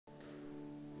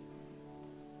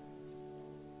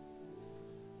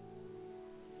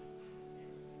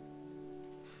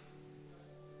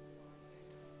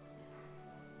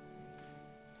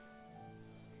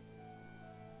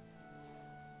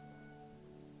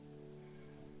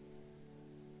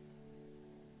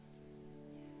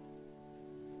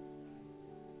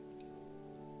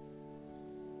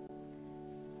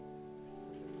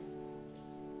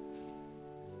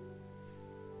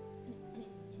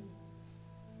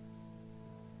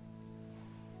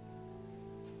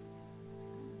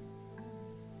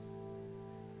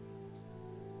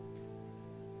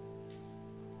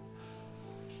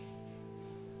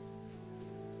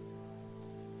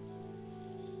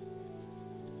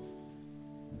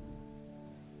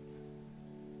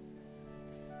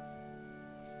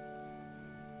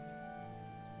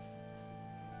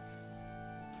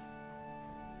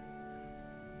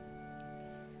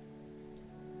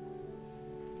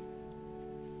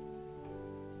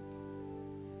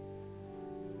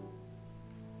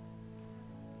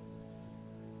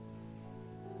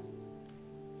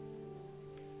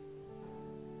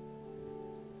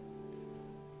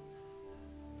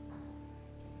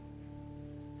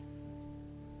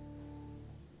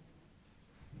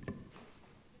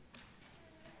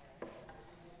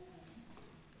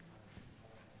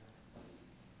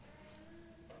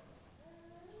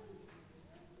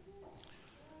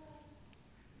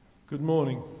Good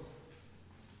morning.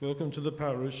 Welcome to the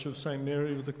parish of St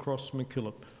Mary of the Cross,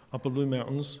 McKillop, Upper Blue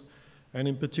Mountains, and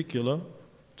in particular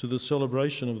to the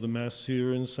celebration of the Mass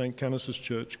here in St Canice's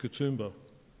Church, Katoomba.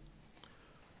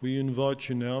 We invite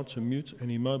you now to mute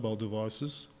any mobile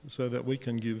devices so that we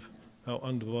can give our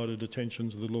undivided attention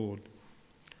to the Lord.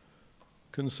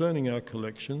 Concerning our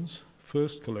collections,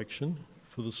 first collection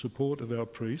for the support of our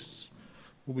priests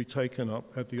will be taken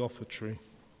up at the offertory.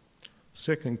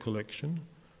 Second collection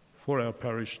for our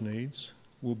parish needs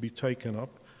will be taken up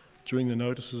during the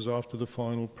notices after the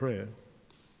final prayer.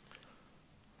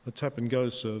 A tap and go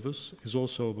service is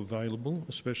also available,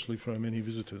 especially for our many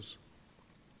visitors.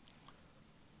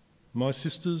 My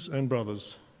sisters and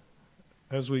brothers,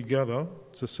 as we gather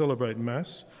to celebrate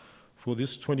Mass for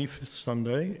this 25th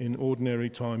Sunday in Ordinary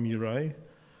Time Year A,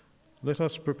 let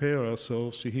us prepare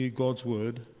ourselves to hear God's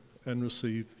Word and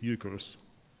receive the Eucharist.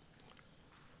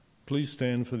 Please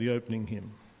stand for the opening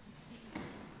hymn.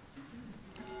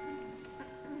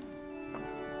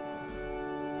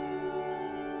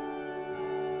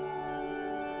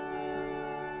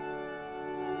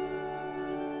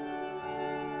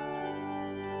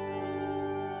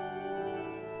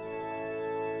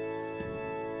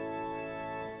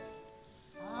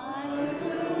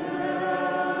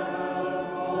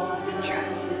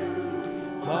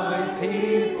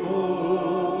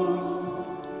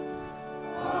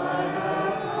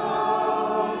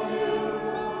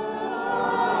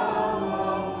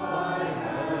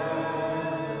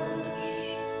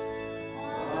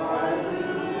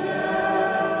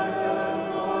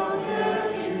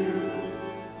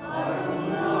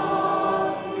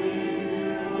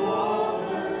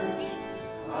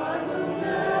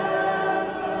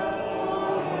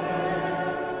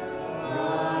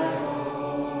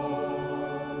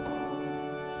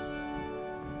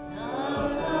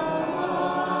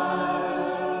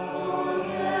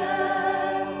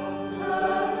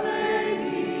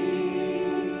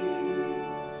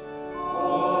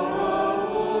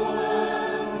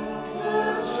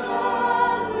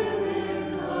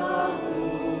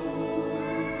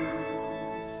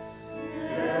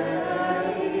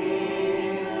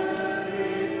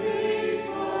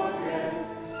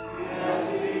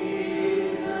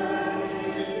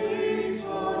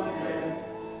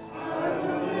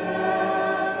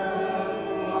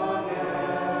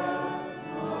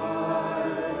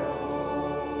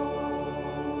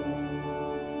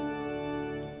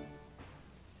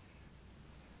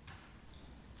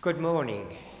 Good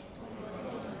morning.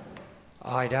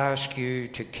 I'd ask you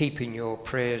to keep in your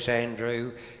prayers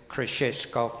Andrew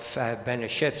Krzysztof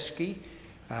Banaszewski,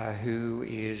 who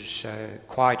is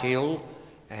quite ill,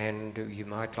 and you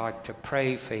might like to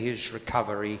pray for his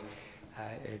recovery.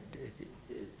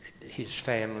 His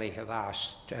family have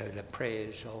asked the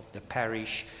prayers of the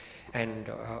parish and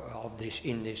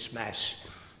in this Mass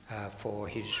for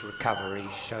his recovery.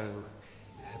 So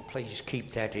please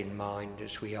keep that in mind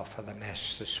as we offer the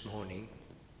Mass this morning.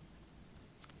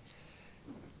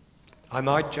 I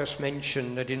might just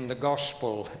mention that in the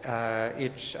Gospel,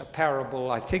 it's a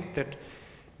parable. I think that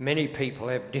many people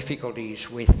have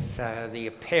difficulties with the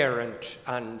apparent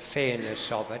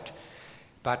unfairness of it,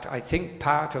 but I think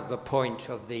part of the point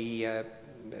of the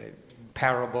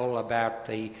parable about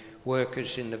the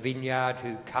workers in the vineyard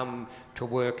who come to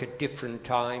work at different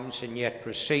times and yet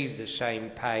receive the same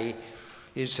pay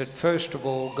is that, first of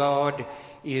all, God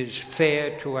is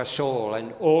fair to us all,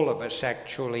 and all of us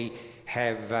actually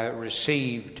have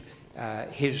received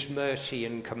his mercy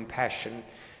and compassion,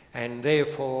 and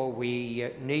therefore we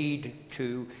need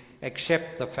to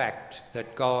accept the fact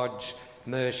that God's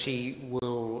mercy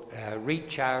will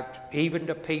reach out even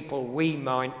to people we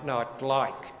might not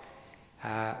like,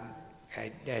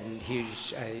 and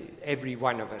every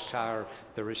one of us are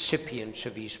the recipients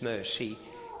of his mercy.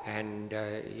 And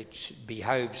it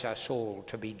behoves us all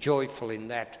to be joyful in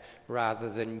that rather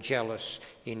than jealous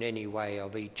in any way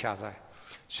of each other.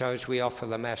 So as we offer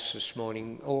the Mass this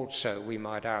morning, also we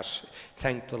might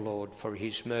thank the Lord for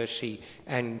his mercy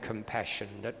and compassion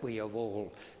that we have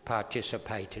all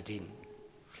participated in.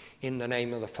 In the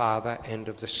name of the Father, and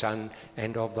of the Son,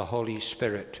 and of the Holy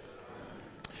Spirit.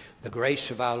 The grace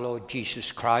of our Lord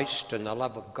Jesus Christ, and the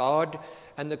love of God,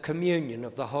 and the communion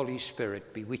of the Holy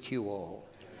Spirit be with you all.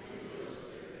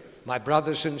 My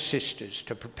brothers and sisters,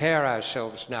 to prepare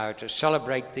ourselves now to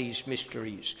celebrate these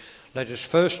mysteries, let us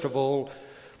first of all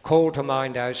call to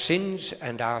mind our sins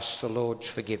and ask the Lord's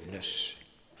forgiveness.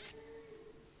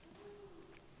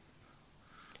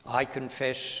 I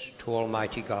confess to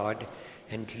Almighty God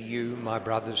and to you, my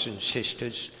brothers and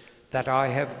sisters, that I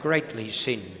have greatly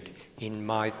sinned in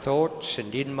my thoughts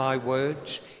and in my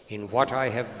words, in what I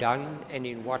have done and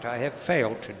in what I have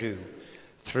failed to do,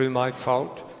 through my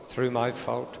fault, through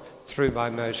my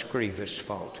most grievous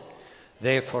fault.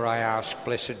 Therefore I ask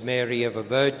Blessed Mary, ever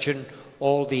Virgin,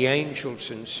 all the angels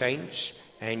and saints,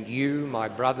 and you, my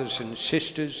brothers and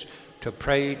sisters, to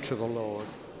pray to the Lord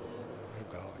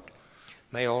God.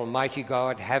 May Almighty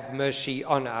God have mercy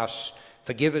on us,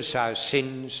 forgive us our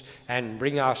sins, and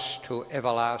bring us to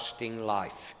everlasting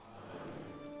life.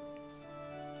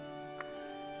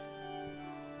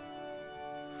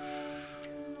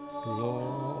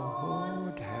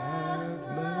 Lord,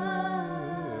 have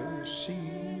mercy.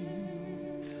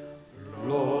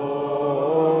 Lord,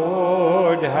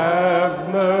 have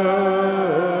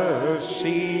mercy.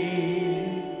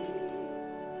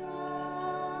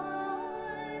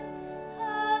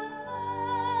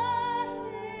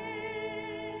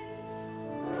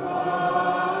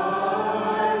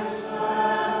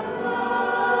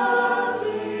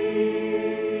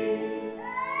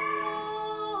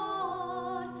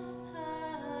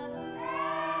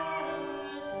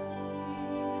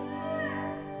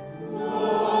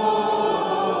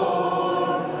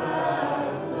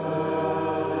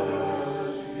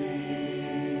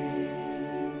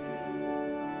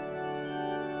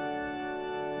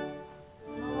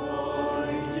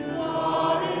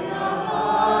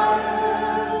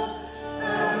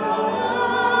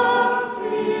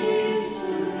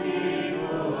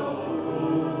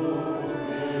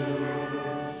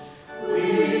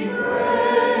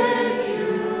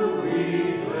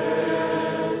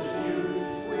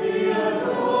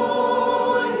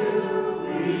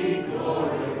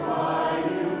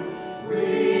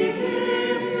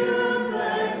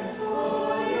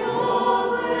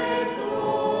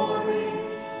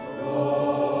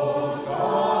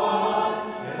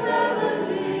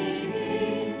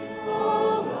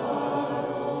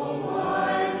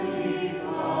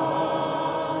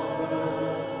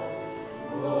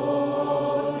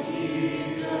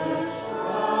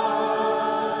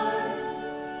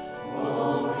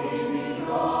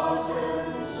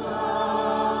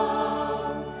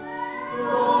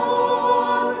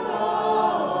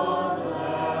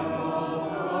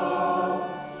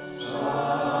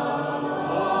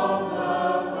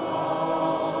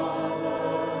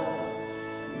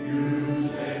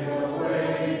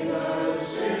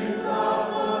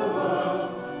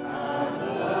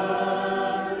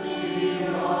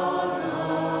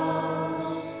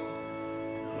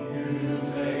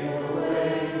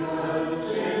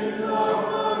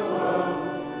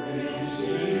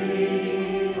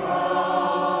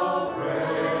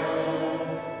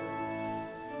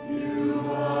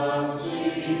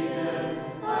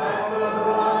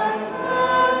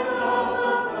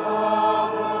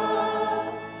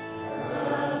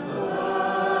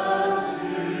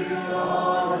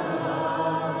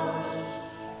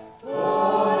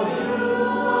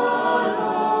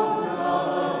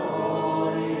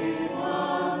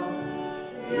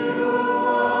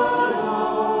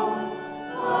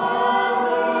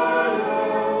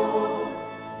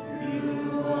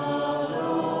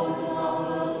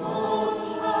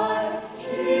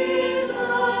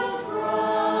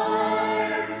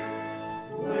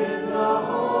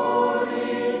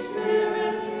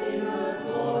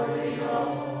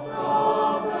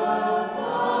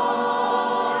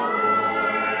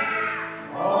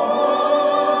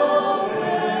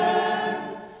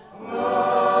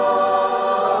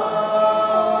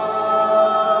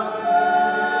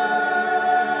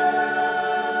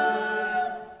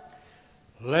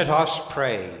 Let us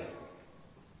pray.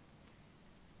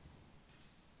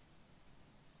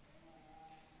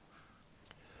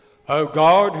 O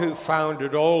God, who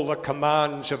founded all the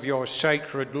commands of your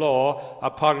sacred law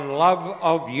upon love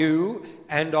of you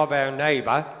and of our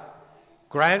neighbour,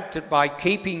 grant that by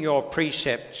keeping your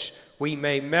precepts we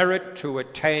may merit to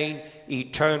attain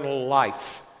eternal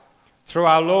life. Through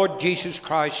our Lord Jesus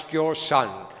Christ, your Son,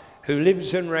 who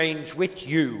lives and reigns with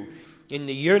you in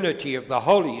the unity of the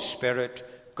Holy Spirit,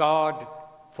 God,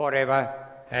 forever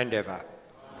and ever.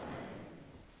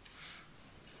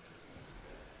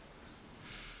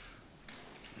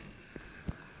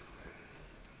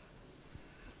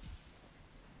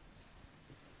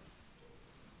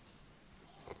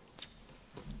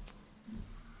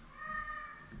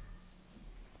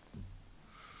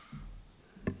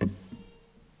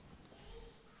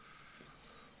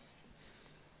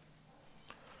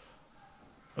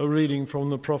 A reading from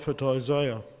the prophet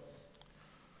Isaiah.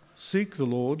 Seek the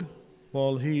Lord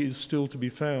while he is still to be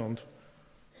found.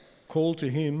 Call to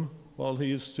him while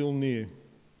he is still near.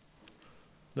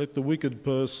 Let the wicked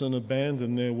person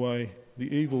abandon their way,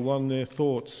 the evil one their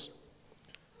thoughts.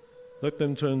 Let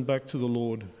them turn back to the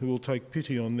Lord, who will take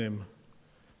pity on them,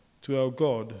 to our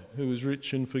God, who is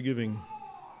rich in forgiving.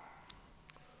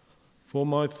 For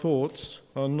my thoughts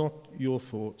are not your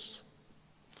thoughts,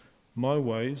 my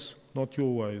ways not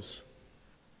your ways.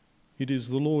 It is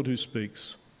the Lord who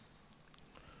speaks.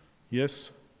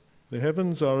 Yes, the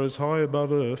heavens are as high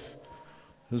above earth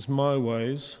as my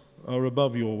ways are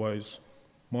above your ways,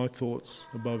 my thoughts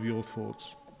above your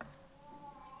thoughts.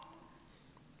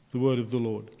 The word of the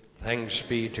Lord. Thanks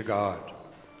be to God.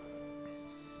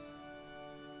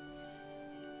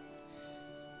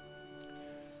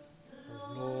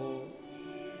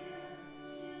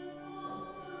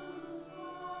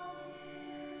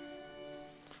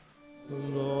 The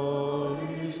Lord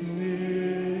is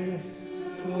near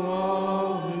to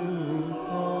all who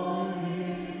call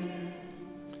him.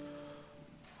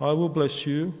 I will bless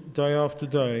you day after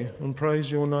day and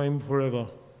praise your name forever.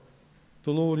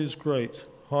 The Lord is great,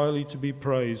 highly to be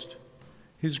praised.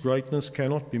 His greatness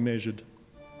cannot be measured.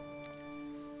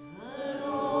 The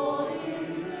Lord is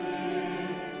near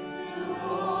to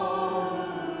all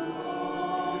who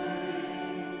call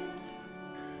him.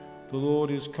 The Lord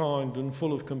is kind and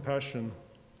full of compassion,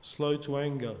 slow to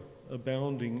anger,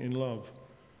 abounding in love.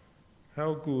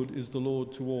 How good is the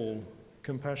Lord to all,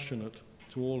 compassionate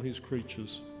to all his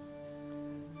creatures.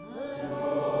 The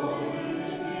Lord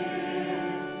is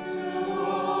near to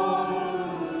all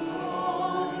who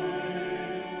call him.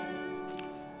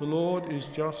 The Lord is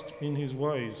just in his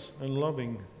ways and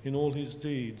loving in all his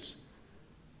deeds.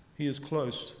 He is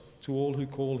close to all who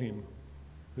call him,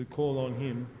 who call on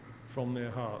him from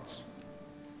their hearts.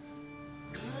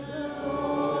 The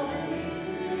Lord is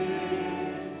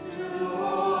near to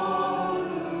all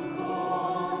who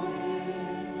call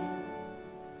him.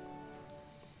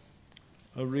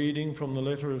 A reading from the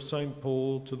letter of St.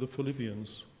 Paul to the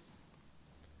Philippians.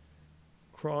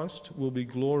 Christ will be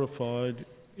glorified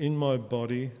in my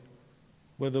body,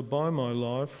 whether by my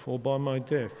life or by my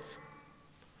death.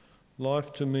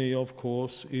 Life to me, of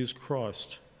course, is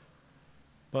Christ,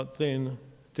 but then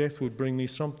death would bring me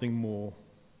something more.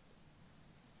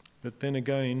 But then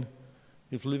again,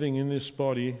 if living in this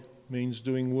body means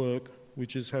doing work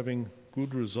which is having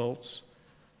good results,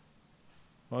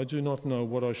 I do not know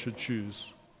what I should choose.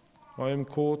 I am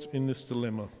caught in this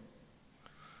dilemma.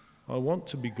 I want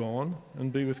to be gone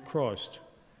and be with Christ,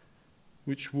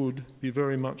 which would be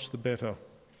very much the better.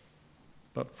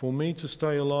 But for me to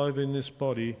stay alive in this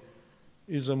body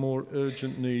is a more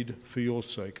urgent need for your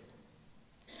sake.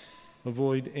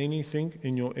 Avoid anything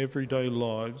in your everyday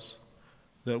lives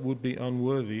that would be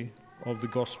unworthy of the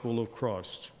gospel of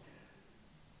Christ.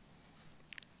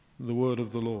 The word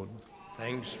of the Lord.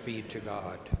 Thanks be to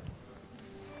God.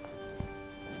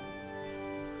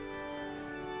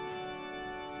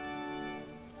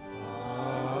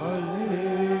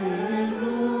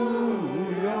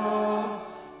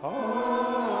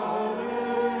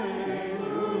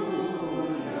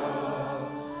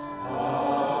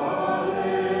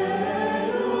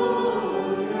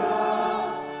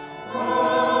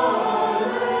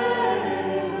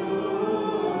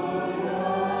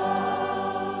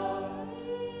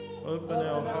 Open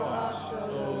our hearts, O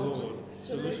Lord,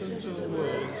 to listen to the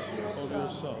words of your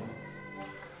Son.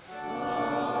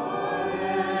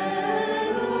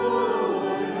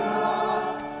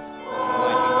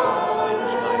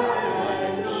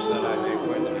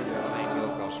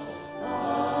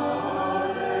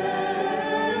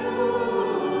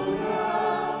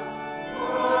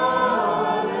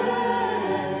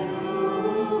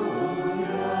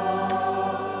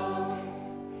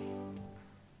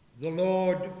 The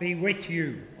Lord be with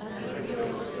you. And with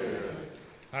your spirit.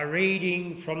 A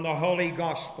reading from the Holy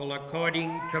Gospel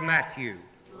according to Matthew.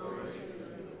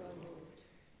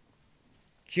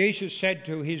 Jesus said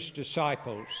to his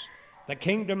disciples, "The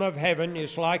kingdom of heaven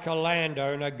is like a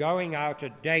landowner going out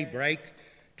at daybreak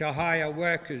to hire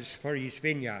workers for his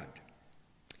vineyard.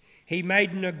 He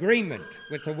made an agreement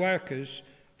with the workers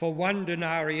for 1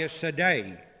 denarius a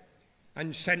day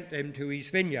and sent them to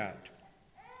his vineyard.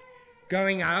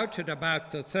 Going out at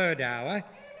about the 3rd hour,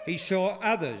 he saw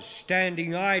others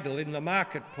standing idle in the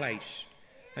marketplace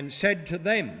and said to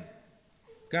them,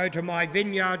 'Go to my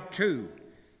vineyard too,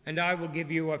 and I will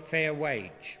give you a fair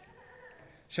wage.'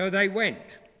 So they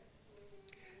went.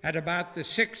 At about the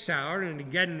 6th hour and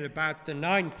again at about the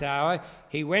 9th hour,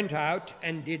 he went out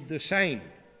and did the same.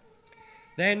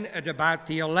 Then at about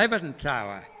the 11th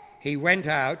hour, he went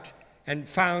out and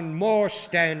found more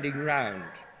standing round.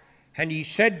 And he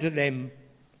said to them,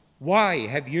 'Why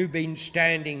have you been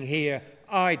standing here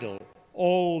idle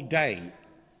all day?'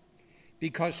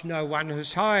 'Because no one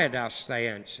has hired us,' they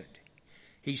answered.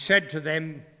 He said to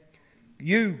them,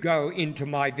 you go into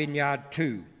my vineyard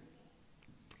too."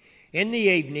 In the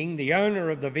evening, the owner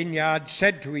of the vineyard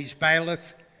said to his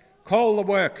bailiff, "Call the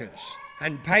workers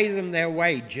and pay them their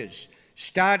wages,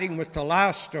 starting with the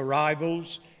last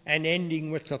arrivals and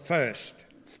ending with the first."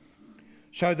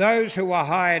 So those who were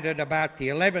hired at about the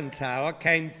 11th hour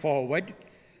came forward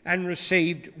and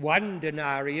received 1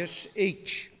 denarius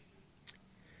each.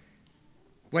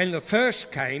 When the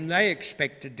first came, they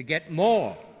expected to get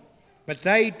more, but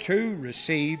they too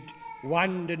received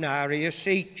 1 denarius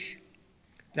each.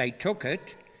 They took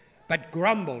it, but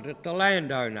grumbled at the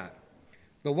landowner.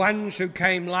 "The ones who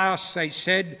came last," they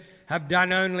said, "have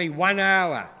done only 1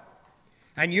 hour,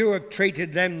 and you have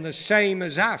treated them the same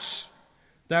as us,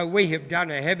 though we have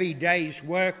done a heavy day's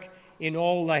work in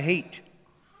all the heat."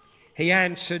 He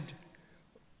answered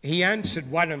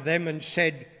one of them and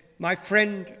said, "My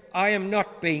friend, I am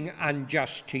not being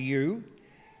unjust to you.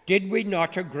 Did we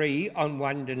not agree on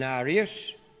 1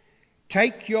 denarius?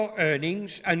 Take your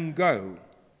earnings and go.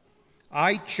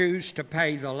 I choose to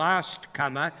pay the last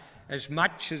comer as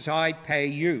much as I pay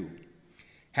you.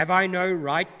 Have I no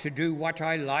right to do what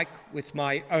I like with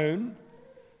my own?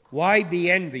 Why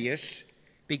be envious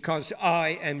because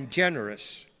I am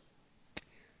generous?"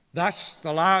 Thus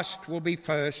the last will be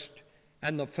first,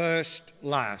 and the first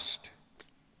last.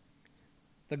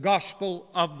 The Gospel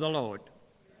of the Lord.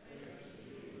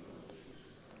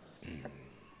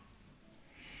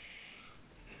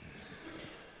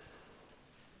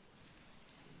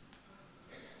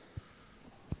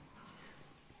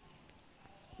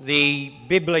 The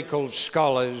biblical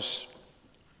scholars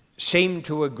seem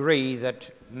to agree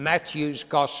that Matthew's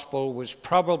Gospel was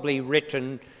probably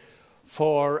written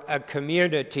for a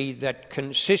community that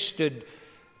consisted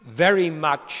very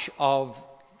much of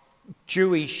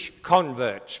Jewish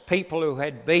converts, people who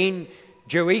had been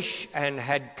Jewish and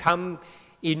had come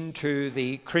into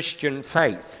the Christian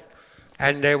faith.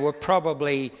 And there were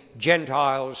probably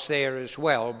Gentiles there as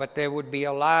well, but there would be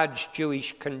a large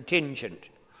Jewish contingent.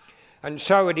 And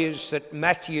so it is that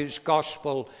Matthew's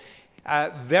Gospel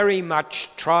very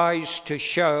much tries to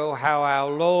show how our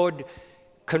Lord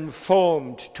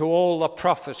conformed to all the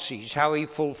prophecies, how he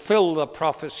fulfilled the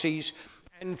prophecies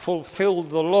and fulfilled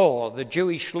the law, the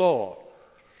Jewish law,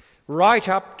 right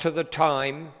up to the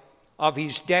time of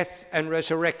his death and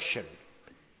resurrection.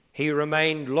 He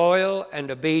remained loyal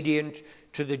and obedient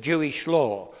to the Jewish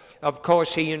law. Of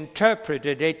course, he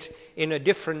interpreted it in a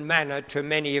different manner to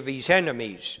many of his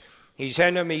enemies. His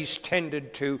enemies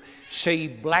tended to see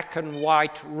black and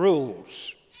white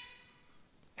rules,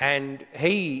 and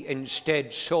he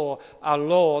instead saw a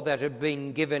law that had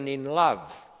been given in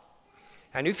love.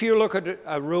 And if you look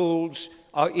at rules,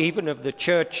 even of the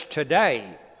church today,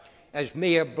 as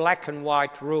mere black and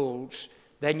white rules,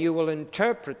 then you will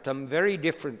interpret them very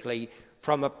differently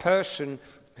from a person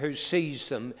who sees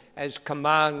them as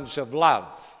commands of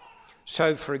love.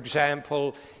 So, for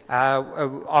example,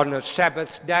 on a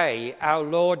Sabbath day, our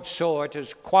Lord saw it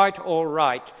as quite all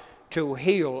right to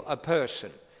heal a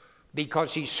person,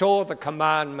 because he saw the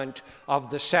commandment of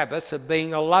the Sabbath as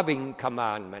being a loving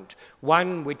commandment,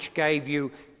 one which gave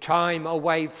you time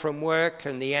away from work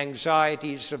and the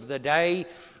anxieties of the day,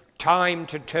 time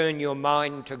to turn your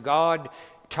mind to God,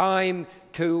 time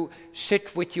to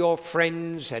sit with your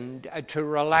friends and to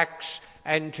relax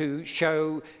and to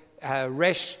show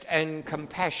rest and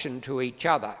compassion to each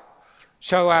other.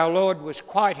 So our Lord was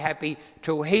quite happy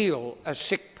to heal a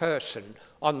sick person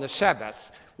on the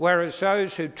Sabbath, whereas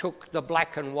those who took the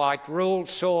black and white rule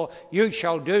saw, "You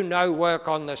shall do no work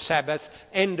on the Sabbath,"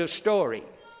 end of story.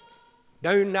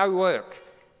 Do no work.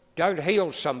 Don't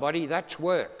heal somebody, that's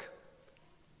work.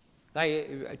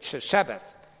 It's a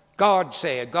Sabbath. God's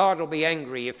there. God will be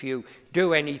angry if you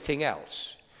do anything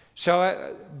else.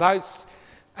 So both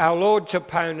our Lord's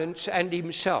opponents and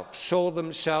himself saw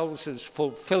themselves as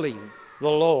fulfilling the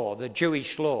law, the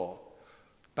Jewish law.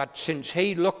 But since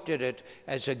he looked at it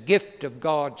as a gift of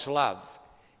God's love,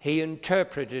 he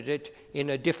interpreted it in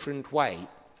a different way.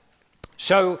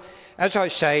 So, as I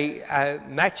say,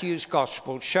 Matthew's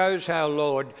Gospel shows our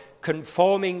Lord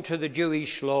conforming to the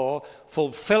Jewish law,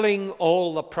 fulfilling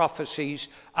all the prophecies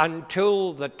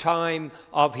until the time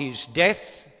of his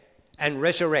death and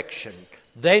resurrection.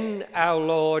 Then our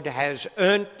Lord has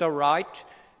earned the right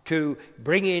to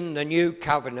bring in the new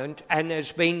covenant and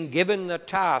has been given the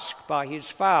task by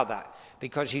his Father,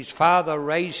 because his Father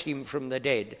raised him from the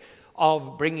dead,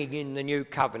 of bringing in the new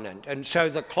covenant. And so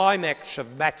the climax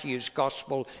of Matthew's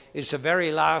Gospel is the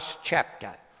very last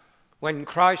chapter, when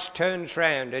Christ turns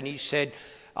round and he said,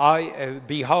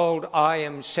 "Behold, I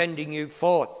am sending you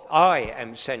forth. I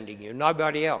am sending you,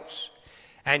 nobody else.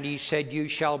 And he said, you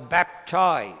shall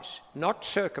baptize, not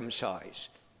circumcise,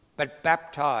 but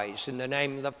baptize in the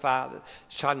name of the Father,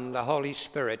 Son, and the Holy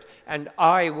Spirit, and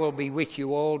I will be with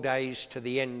you all days to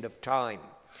the end of time.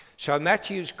 So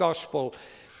Matthew's gospel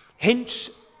hints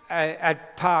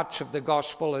at parts of the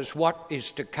gospel as what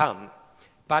is to come,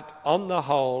 but on the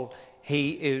whole,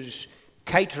 he is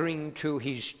catering to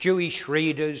his Jewish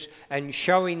readers and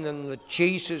showing them that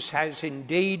Jesus has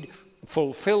indeed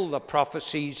fulfilled the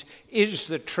prophecies, is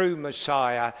the true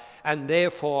Messiah, and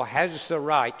therefore has the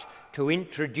right to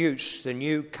introduce the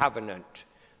new covenant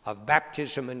of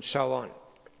baptism and so on.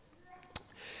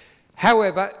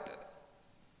 However,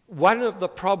 one of the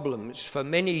problems for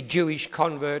many Jewish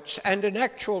converts, and in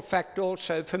actual fact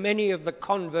also for many of the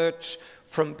converts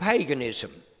from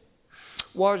paganism,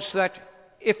 was that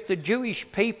if the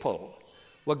Jewish people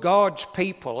were God's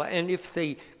people, and if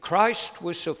the Christ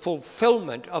was the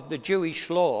fulfillment of the Jewish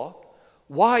law,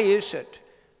 why is it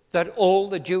that all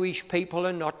the Jewish people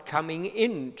are not coming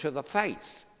into the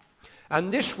faith?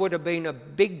 And this would have been a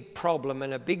big problem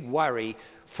and a big worry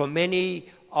for many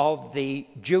of the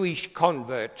Jewish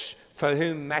converts for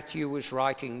whom Matthew was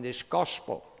writing this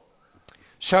gospel.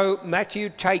 So Matthew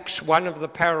takes one of the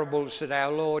parables that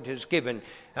our Lord has given,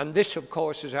 and this of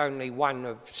course is only one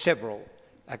of several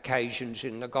occasions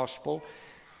in the gospel.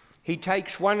 He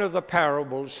takes one of the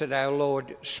parables that our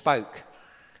Lord spoke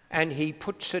and he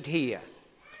puts it here.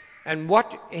 And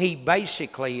what he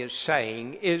basically is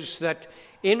saying is that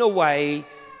in a way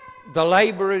the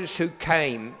labourers who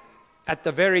came at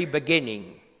the very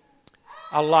beginning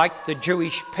are like the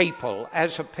Jewish people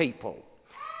as a people.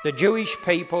 The Jewish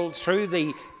people through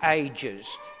the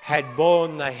ages had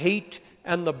borne the heat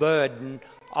and the burden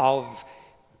of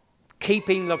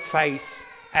keeping the faith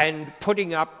and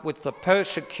putting up with the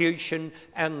persecution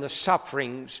and the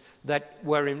sufferings that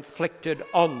were inflicted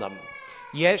on them.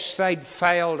 Yes, they'd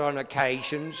failed on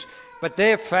occasions, but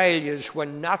their failures were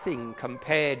nothing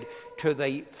compared to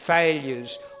the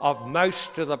failures of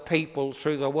most of the people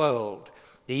through the world.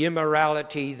 The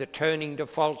immorality, the turning to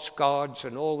false gods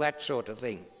and all that sort of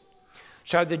thing.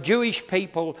 So the Jewish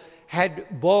people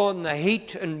had borne the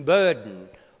heat and burden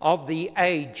of the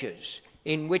ages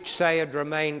in which they had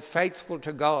remained faithful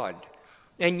to God.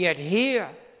 And yet here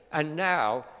and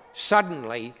now,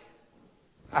 suddenly,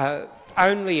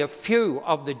 only a few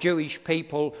of the Jewish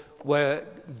people were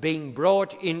being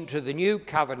brought into the new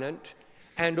covenant,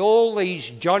 and all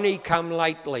these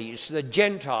Johnny-come-latelys, the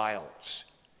Gentiles,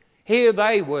 here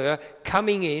they were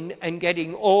coming in and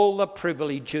getting all the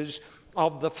privileges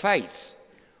of the faith.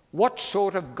 What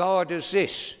sort of God is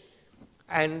this?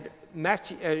 And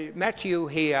Matthew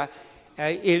here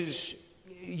is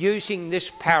using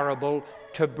this parable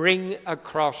to bring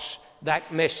across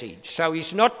that message. So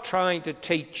he's not trying to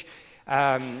teach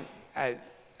an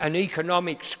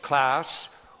economics class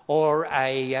or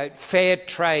a fair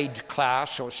trade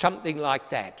class or something like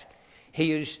that.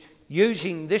 He is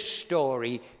using this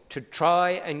story to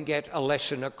try and get a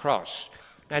lesson across.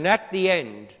 And at the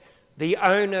end, the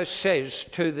owner says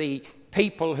to the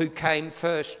people who came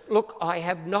first, look, I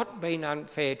have not been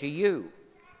unfair to you.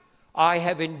 I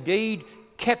have indeed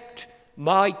kept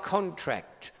my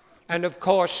contract. And of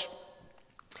course,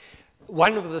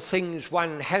 one of the things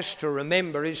one has to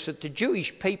remember is that the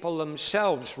Jewish people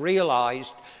themselves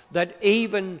realized that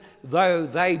even though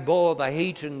they bore the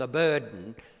heat and the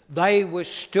burden, they were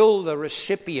still the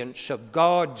recipients of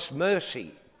God's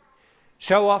mercy.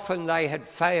 So often they had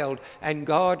failed, and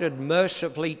God had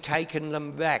mercifully taken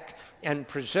them back and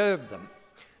preserved them.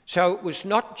 So it was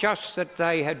not just that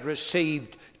they had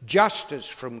received justice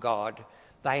from God,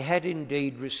 they had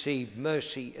indeed received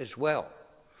mercy as well.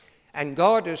 And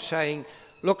God is saying,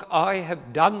 look, I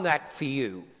have done that for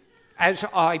you, as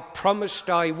I promised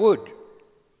I would,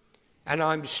 and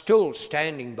I'm still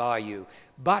standing by you,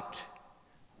 but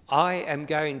I am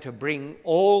going to bring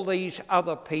all these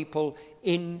other people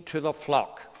into the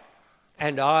flock,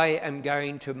 and I am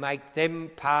going to make them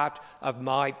part of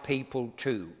my people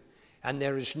too. And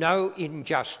there is no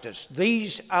injustice.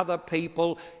 These other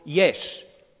people, yes,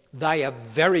 they are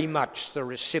very much the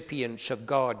recipients of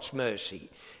God's mercy,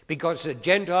 because the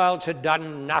Gentiles had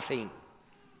done nothing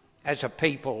as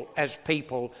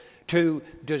people to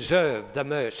deserve the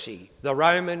mercy. The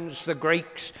Romans, the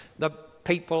Greeks, the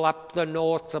people up the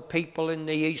north, the people in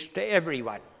the east,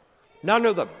 everyone. None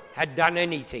of them had done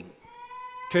anything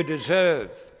to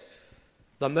deserve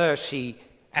the mercy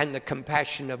and the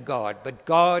compassion of God. But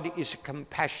God is a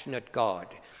compassionate God.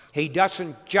 He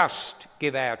doesn't just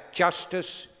give out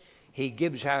justice, he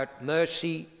gives out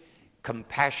mercy,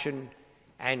 compassion,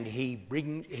 and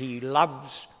he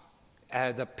loves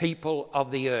the people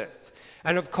of the earth.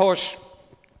 And of course,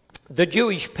 the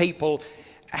Jewish people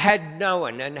had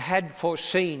known and had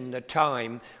foreseen the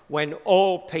time when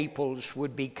all peoples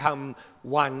would become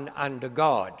one under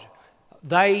God.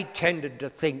 They tended to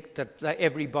think that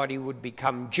everybody would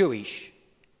become Jewish.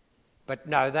 But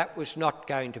no, that was not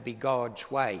going to be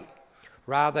God's way.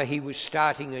 Rather, he was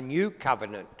starting a new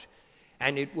covenant,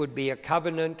 and it would be a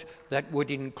covenant that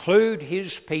would include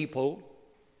his people,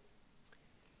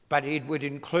 but it would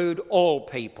include all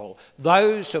people,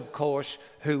 those, of course,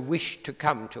 who wished to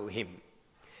come to him.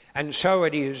 And so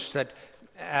it is that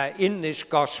in this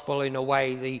gospel, in a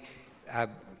way,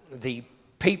 the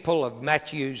people of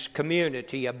Matthew's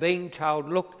community are being told,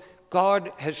 look,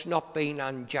 God has not been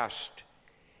unjust.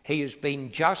 He has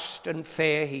been just and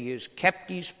fair. He has kept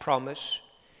his promise,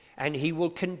 and he will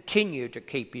continue to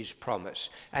keep his promise,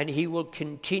 and he will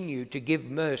continue to give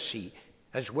mercy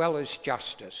as well as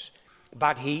justice.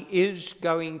 But he is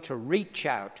going to reach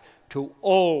out to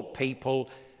all people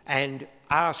and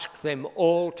ask them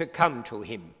all to come to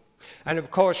him. And of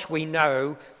course we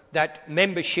know that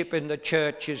membership in the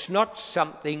church is not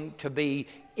something to be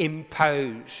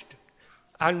imposed.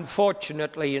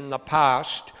 Unfortunately, in the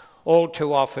past, all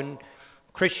too often,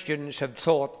 Christians have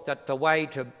thought that the way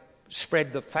to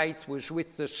spread the faith was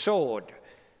with the sword.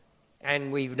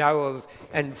 And we know of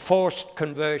enforced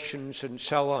conversions and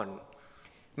so on.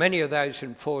 Many of those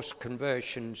enforced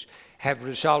conversions have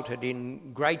resulted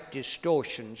in great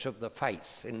distortions of the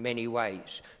faith in many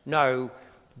ways. No,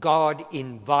 God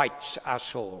invites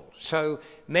us all. So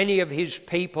many of his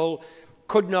people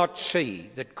could not see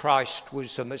that Christ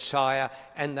was the Messiah,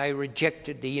 and they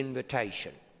rejected the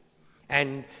invitation.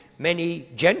 And many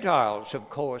Gentiles, of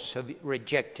course, have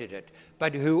rejected it.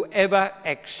 But whoever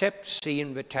accepts the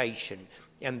invitation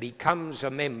and becomes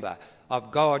a member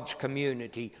of God's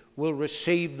community will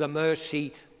receive the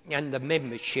mercy and the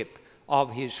membership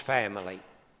of his family.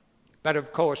 But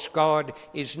of course, God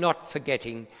is not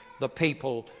forgetting the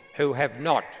people who have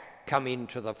not come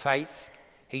into the faith.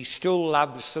 He still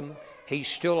loves them. He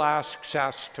still asks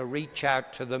us to reach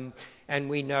out to them, and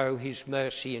we know his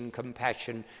mercy and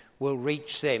compassion will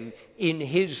reach them in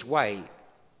his way.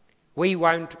 We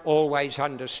won't always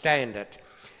understand it,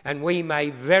 and we may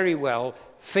very well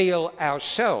feel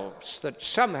ourselves that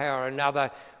somehow or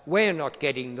another we're not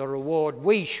getting the reward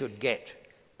we should get,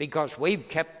 because we've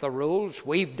kept the rules,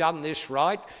 we've done this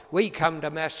right, we come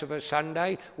to Mass of a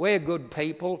Sunday, we're good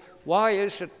people. Why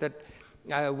is it that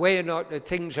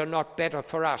things are not better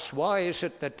for us? Why is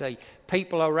it that the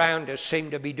people around us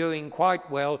seem to be doing quite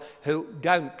well who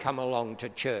don't come along to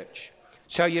church?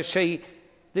 So you see,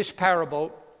 this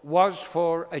parable was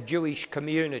for a Jewish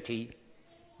community,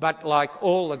 but like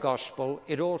all the gospel,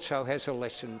 it also has a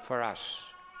lesson for us.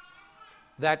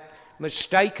 That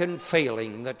mistaken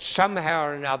feeling that somehow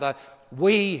or another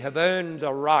we have earned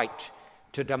the right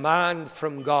to demand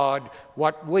from God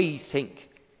what we think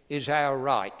is our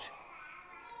right.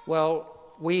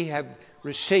 Well, we have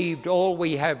received all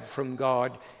we have from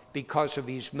God because of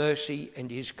his mercy and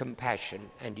his compassion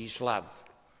and his love.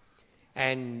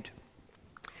 And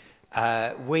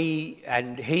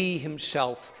he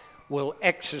himself will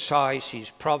exercise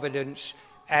his providence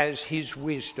as his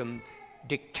wisdom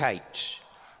dictates.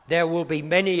 There will be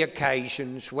many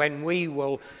occasions when we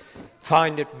will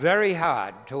find it very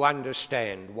hard to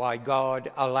understand why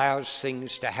God allows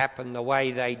things to happen the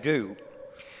way they do.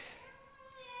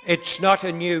 It's not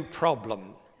a new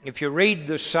problem. If you read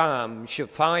the Psalms, you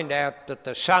find out that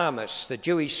the psalmists, the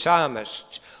Jewish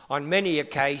psalmists, on many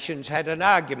occasions had an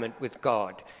argument with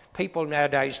God. People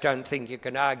nowadays don't think you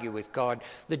can argue with God.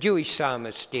 The Jewish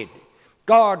psalmists did.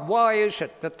 God, why is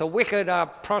it that the wicked are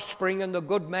prospering and the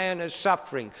good man is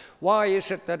suffering? Why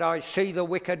is it that I see the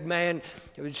wicked man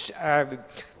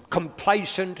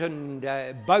complacent and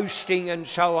boasting and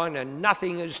so on, and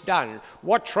nothing is done?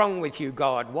 What's wrong with you,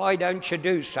 God? Why don't you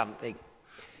do something?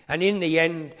 And in the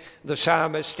end, the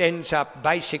psalmist ends up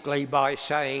basically by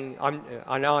saying,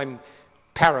 I'm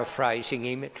paraphrasing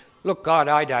him, look, God,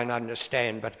 I don't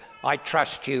understand, but I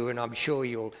trust you and I'm sure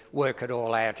you'll work it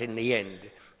all out in the end.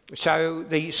 So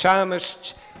the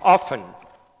psalmists often,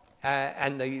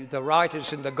 and the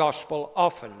writers in the gospel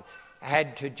often,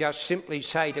 had to just simply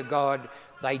say to God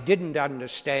they didn't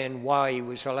understand why he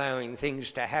was allowing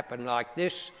things to happen like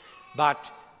this,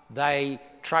 but they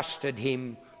trusted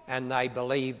him and they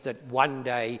believed that one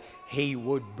day he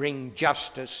would bring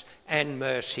justice and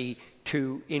mercy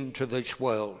into this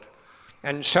world.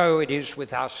 And so it is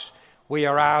with us. We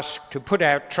are asked to put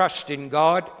our trust in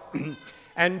God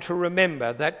and to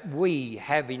remember that we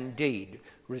have indeed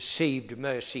received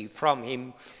mercy from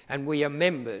him, and we are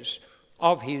members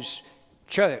of his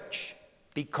church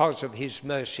because of his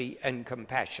mercy and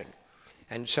compassion.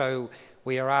 And so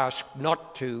we are asked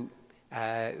not to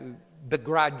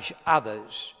begrudge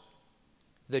others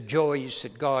the joys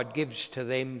that God gives to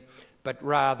them, but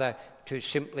rather to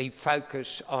simply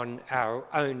focus on our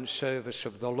own service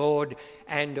of the Lord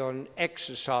and on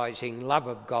exercising love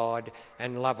of God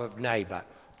and love of neighbour.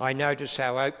 I notice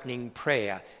our opening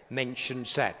prayer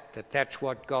mentions that's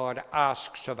what God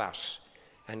asks of us.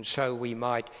 And so we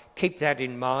might keep that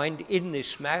in mind in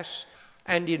this Mass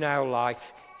and in our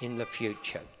life in the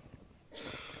future.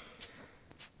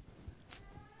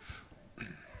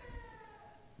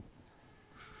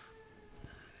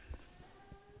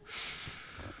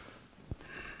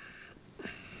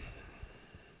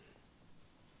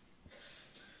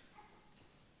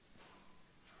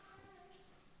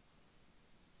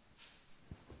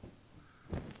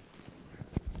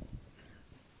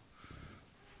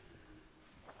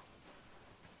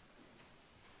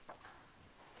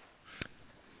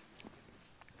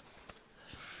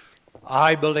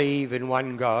 I believe in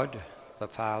one God, the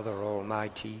Father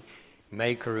Almighty,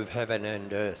 maker of heaven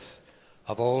and earth,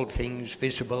 of all things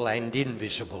visible and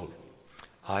invisible.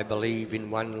 I believe in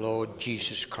one Lord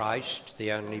Jesus Christ,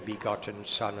 the only begotten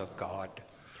Son of God,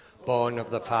 born of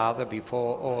the Father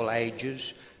before all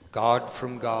ages, God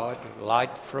from God,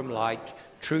 light from light,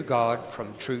 true God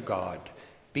from true God,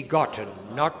 begotten,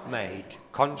 not made,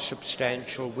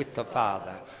 consubstantial with the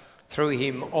Father. Through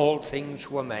him all things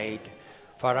were made.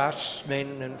 For us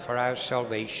men and for our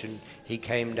salvation he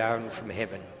came down from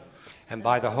heaven, and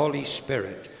by the Holy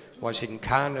Spirit was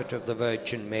incarnate of the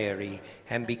Virgin Mary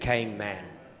and became man.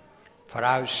 For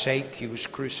our sake he was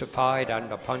crucified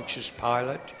under Pontius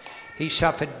Pilate. He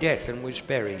suffered death and was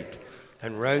buried,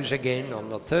 and rose again on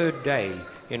the third day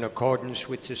in accordance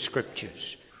with the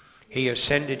Scriptures. He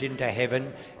ascended into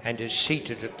heaven and is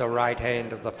seated at the right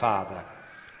hand of the Father.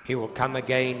 He will come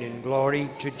again in glory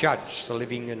to judge the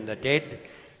living and the dead,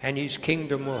 and his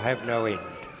kingdom will have no end.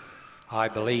 I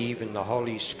believe in the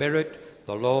Holy Spirit,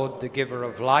 the Lord, the giver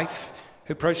of life,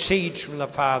 who proceeds from the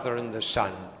Father and the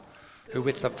Son, who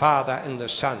with the Father and the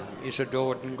Son is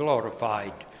adored and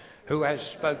glorified, who has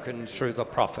spoken through the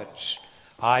prophets.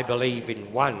 I believe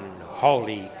in one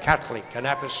holy, Catholic and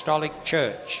Apostolic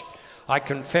Church. I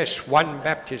confess one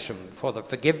baptism for the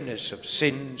forgiveness of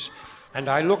sins, and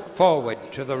I look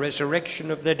forward to the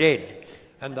resurrection of the dead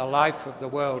and the life of the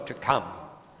world to come.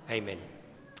 Amen.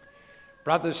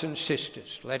 Brothers and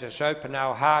sisters, let us open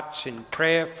our hearts in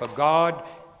prayer for God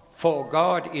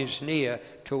is near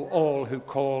to all who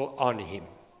call on him.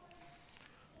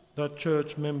 That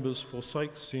church members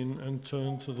forsake sin and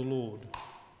turn to the Lord.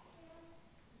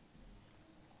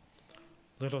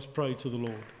 Let us pray to the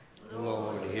Lord.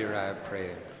 Lord, hear our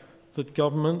prayer. That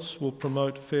governments will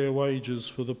promote fair wages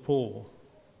for the poor.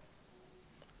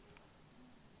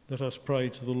 Let us pray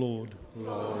to the Lord.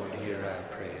 Lord, hear our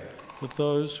prayer. That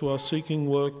those who are seeking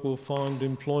work will find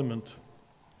employment.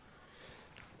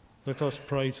 Let us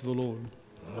pray to the Lord.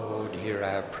 Lord, hear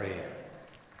our prayer.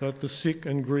 That the sick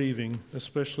and grieving,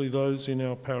 especially those in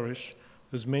our parish,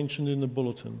 as mentioned in the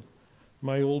bulletin,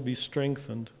 may all be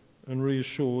strengthened and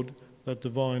reassured that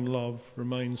divine love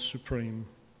remains supreme.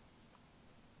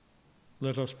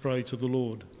 Let us pray to the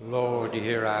Lord. Lord,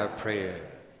 hear our prayer.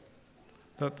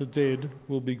 That the dead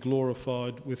will be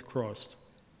glorified with Christ.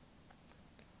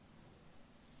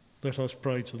 Let us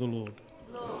pray to the Lord.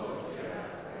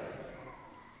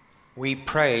 We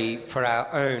pray for our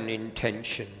own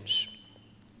intentions.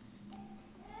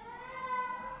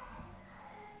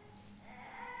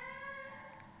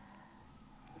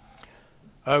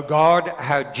 O God,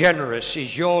 how generous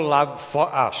is your love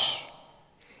for us.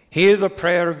 Hear the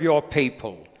prayer of your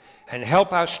people and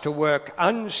help us to work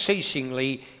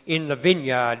unceasingly in the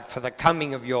vineyard for the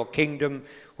coming of your kingdom.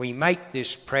 We make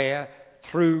this prayer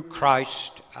through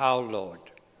Christ our Lord.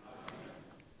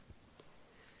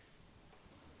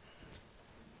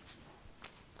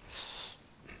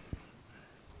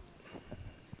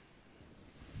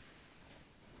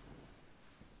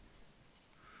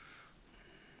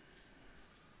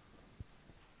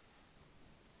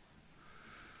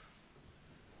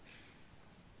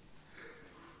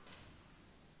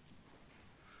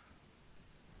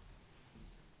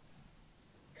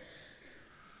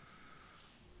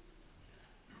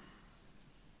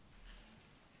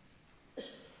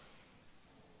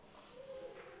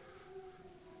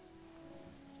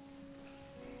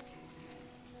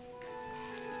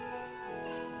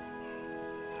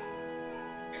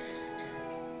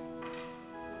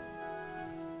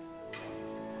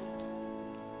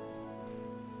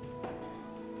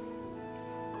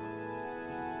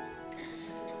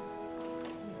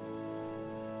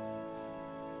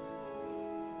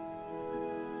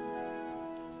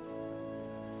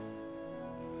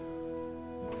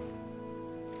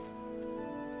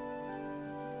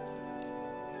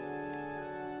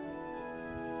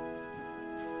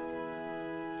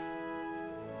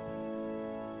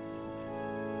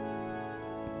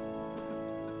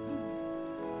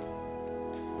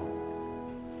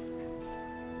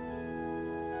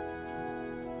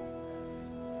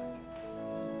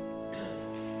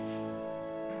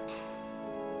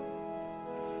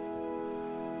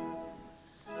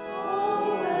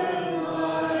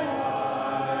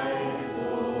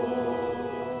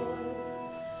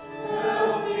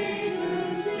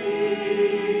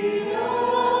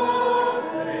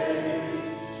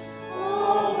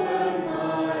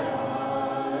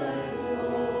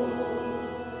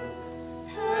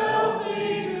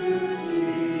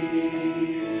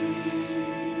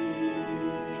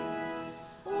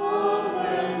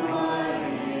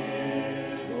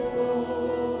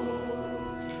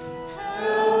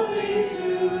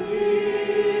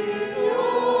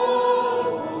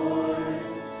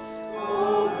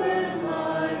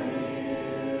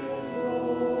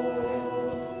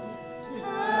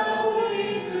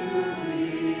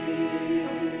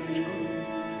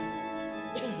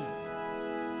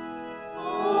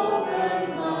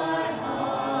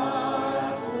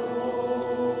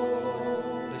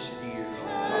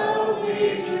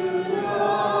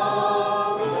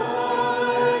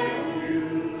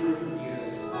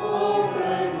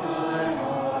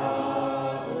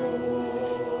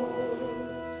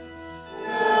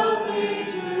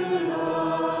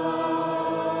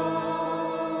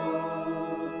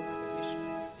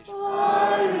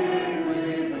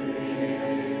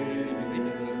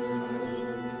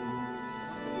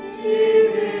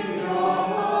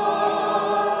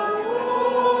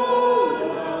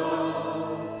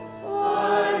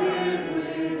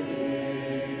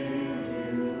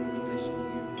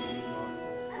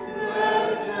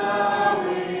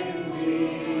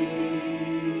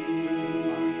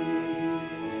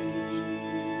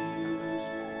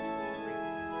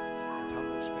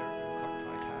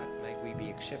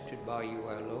 accepted by you,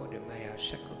 O Lord, and may our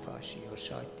sacrifice in your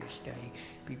sight this day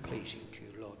be pleasing to you,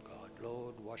 Lord God.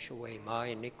 Lord, wash away my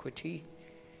iniquity,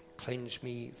 cleanse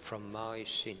me from my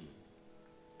sin.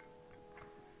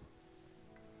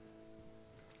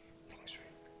 Thanks,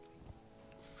 Rick.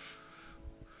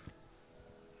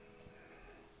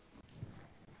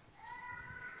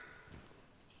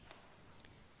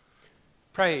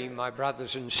 Pray, my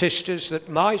brothers and sisters, that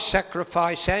my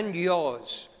sacrifice and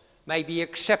yours may be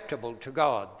acceptable to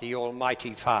God, the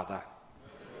Almighty Father.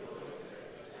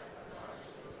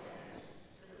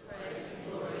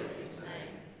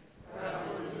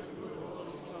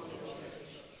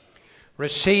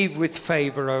 Receive with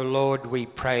favour, O Lord, we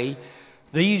pray,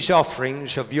 these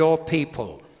offerings of your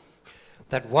people,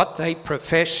 that what they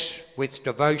profess with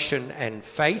devotion and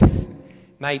faith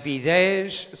may be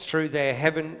theirs through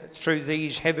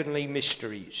these heavenly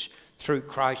mysteries, through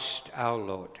Christ our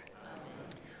Lord. Amen.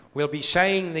 We'll be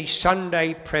saying the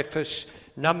Sunday preface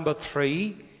number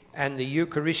 3 and the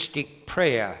Eucharistic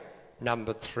prayer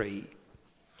number 3.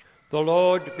 The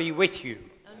Lord be with you.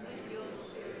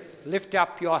 Lift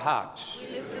up your hearts.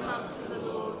 We lift them up to the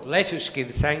Lord. Let us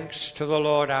give thanks to the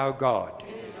Lord our God.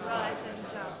 It is right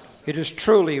and just. It is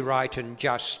truly right and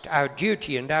just, our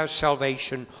duty and our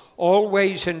salvation,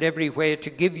 always and everywhere to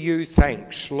give you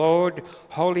thanks, Lord,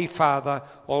 Holy Father,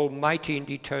 Almighty and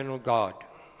eternal God.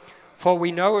 For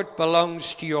we know it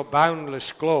belongs to your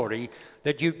boundless glory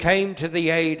that you came to the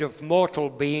aid of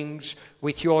mortal beings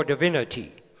with your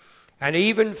divinity, and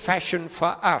even fashioned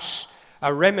for us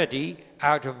a remedy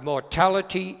out of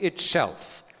mortality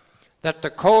itself, that the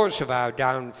cause of our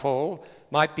downfall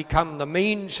might become the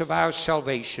means of our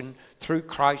salvation through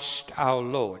Christ our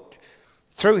Lord.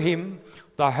 Through him,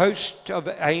 the host of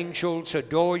angels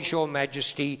adores your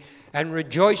majesty and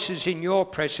rejoices in your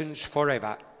presence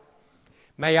forever.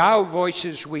 May our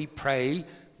voices, we pray,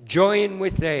 join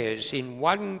with theirs in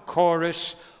one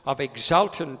chorus of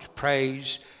exultant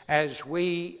praise as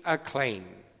we acclaim.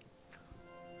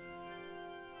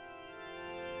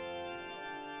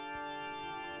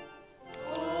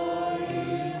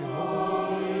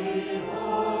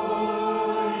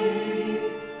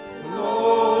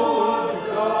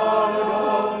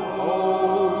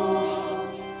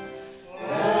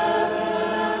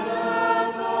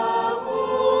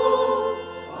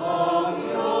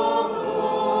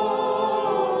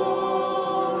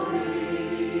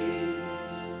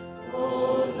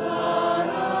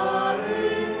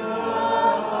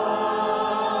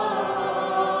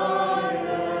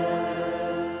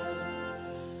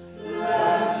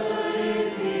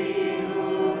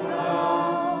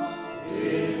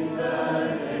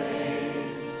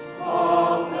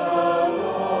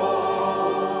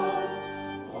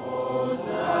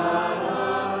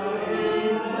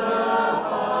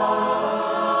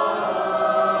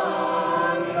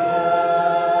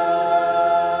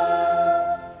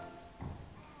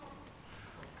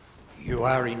 You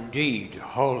are indeed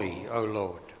holy, O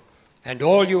Lord, and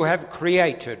all you have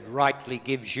created rightly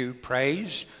gives you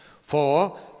praise,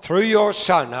 for through your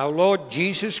Son, our Lord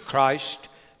Jesus Christ,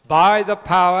 by the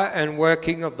power and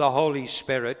working of the Holy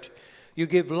Spirit, you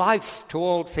give life to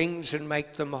all things and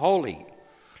make them holy.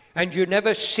 And you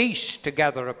never cease to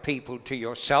gather a people to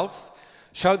yourself,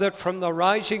 so that from the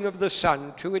rising of the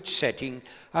sun to its setting,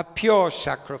 a pure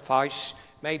sacrifice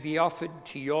may be offered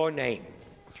to your name.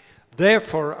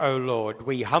 Therefore, O Lord,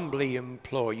 we humbly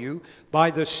implore you, by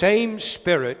the same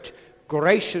Spirit,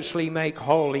 graciously make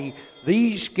holy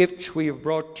these gifts we have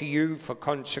brought to you for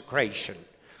consecration,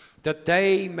 that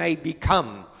they may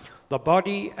become the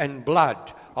body and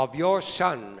blood of your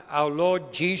Son, our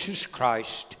Lord Jesus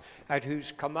Christ, at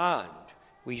whose command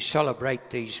we celebrate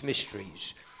these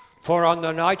mysteries. For on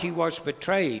the night he was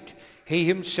betrayed, he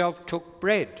himself took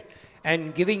bread,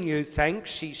 and giving you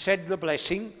thanks, he said the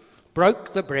blessing,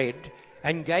 broke the bread,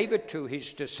 and gave it to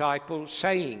his disciples,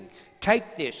 saying,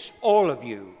 "Take this, all of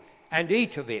you, and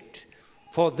eat of it,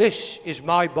 for this is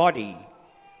my body,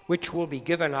 which will be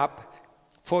given up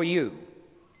for you."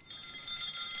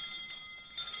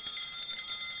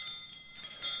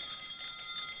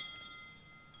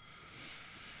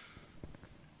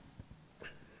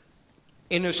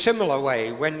 In a similar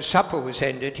way, when supper was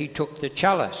ended, he took the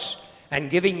chalice, and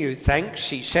giving you thanks,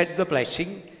 he said the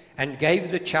blessing, and gave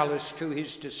the chalice to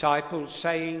his disciples,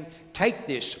 saying, "Take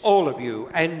this, all of you,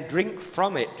 and drink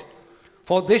from it,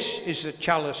 for this is the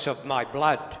chalice of my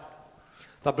blood,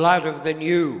 the blood of the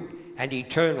new and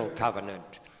eternal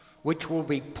covenant, which will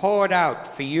be poured out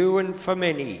for you and for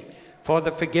many for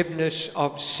the forgiveness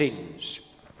of sins.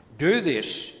 Do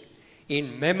this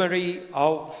in memory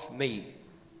of me."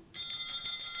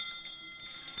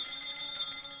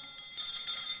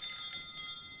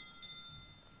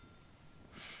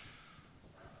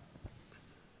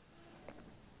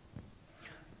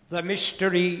 The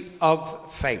mystery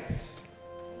of faith.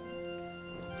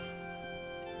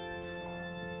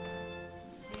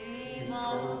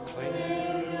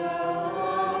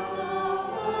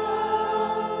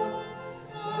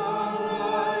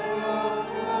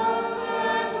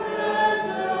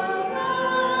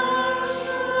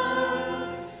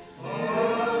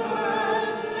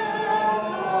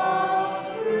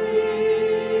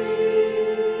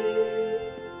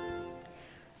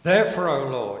 Therefore, O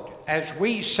Lord, as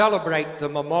we celebrate the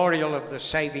memorial of the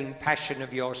saving passion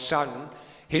of your Son,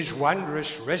 his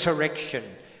wondrous resurrection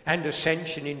and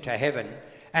ascension into heaven,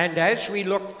 and as we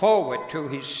look forward to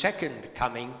his second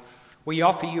coming, we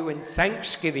offer you in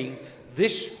thanksgiving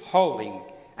this holy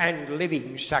and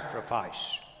living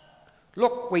sacrifice.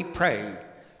 Look, we pray,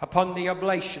 upon the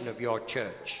oblation of your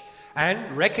church,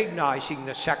 and recognizing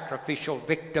the sacrificial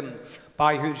victim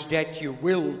by whose death you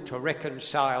willed to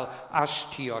reconcile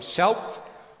us to yourself,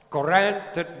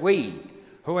 grant that we,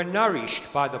 who are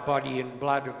nourished by the body and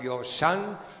blood of your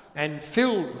Son and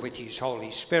filled with his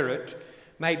Holy Spirit,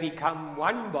 may become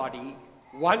one body,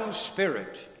 one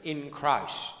spirit in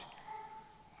Christ.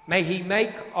 May he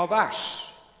make of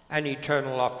us an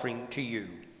eternal offering to you,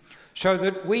 so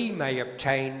that we may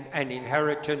obtain an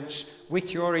inheritance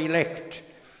with your elect,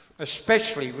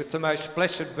 especially with the most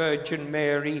blessed Virgin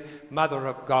Mary, Mother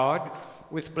of God,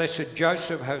 with blessed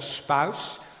Joseph, her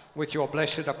spouse, with your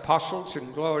blessed apostles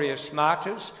and glorious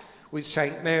martyrs, with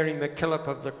Saint Mary MacKillop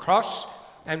of the Cross,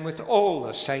 and with all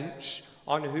the saints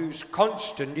on whose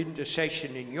constant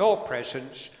intercession in your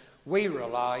presence we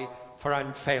rely for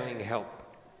unfailing help.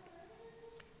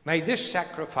 May this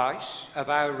sacrifice of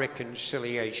our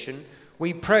reconciliation,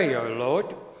 we pray, O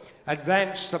Lord,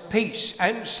 advance the peace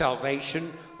and salvation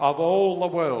of all the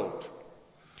world.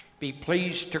 Be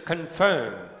pleased to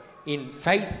confirm in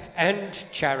faith and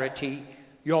charity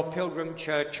your pilgrim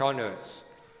church on earth,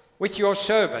 with your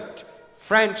servant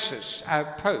Francis,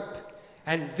 our Pope,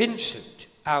 and Vincent,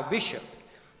 our Bishop,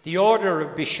 the order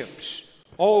of bishops,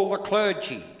 all the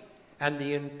clergy, and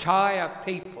the entire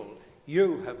people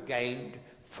you have gained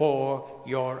for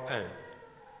your own.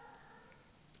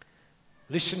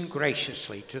 Listen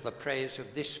graciously to the prayers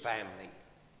of this family,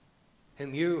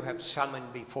 whom you have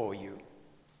summoned before you.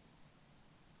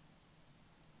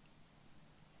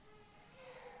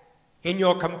 In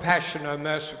your compassion, O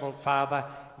merciful Father,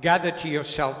 gather to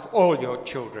yourself all your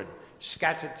children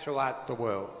scattered throughout the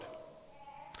world.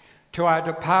 To our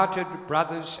departed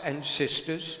brothers and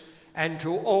sisters, and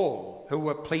to all who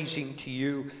were pleasing to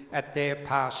you at their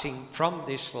passing from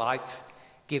this life,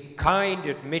 give kind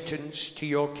admittance to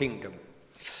your kingdom.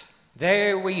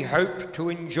 There we hope to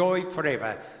enjoy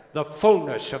forever the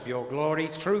fullness of your glory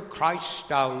through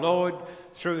Christ our Lord,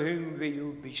 through whom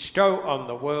you bestow on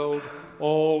the world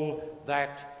all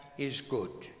that is good.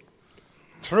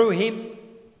 Through him,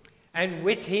 and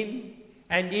with him,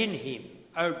 and in him,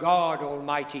 O God,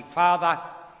 Almighty Father,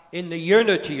 in the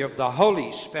unity of the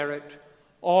Holy Spirit,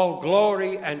 all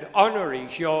glory and honour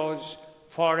is yours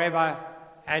forever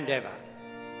and ever.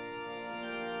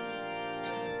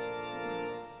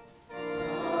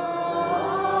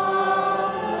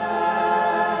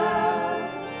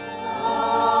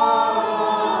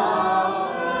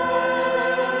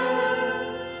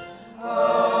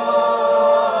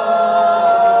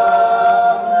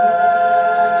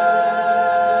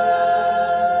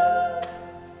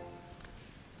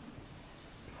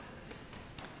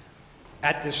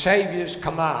 At the Saviour's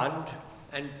command,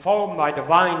 and formed by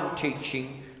divine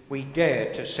teaching, we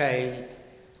dare to say,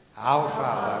 Our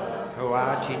Father, who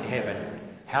art in heaven,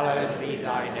 hallowed be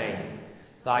thy name.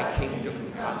 Thy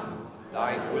kingdom come,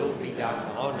 thy will be done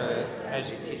on earth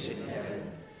as it is in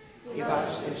heaven. Give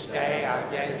us this day our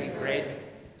daily bread,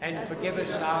 and forgive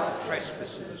us our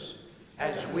trespasses,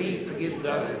 as we forgive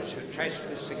those who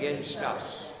trespass against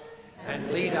us.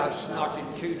 And lead us not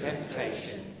into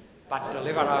temptation, but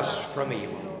deliver us from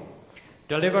evil.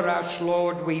 Deliver us,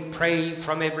 Lord, we pray,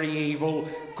 from every evil.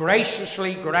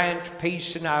 Graciously grant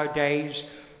peace in our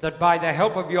days, that by the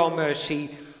help of your mercy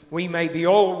we may be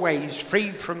always free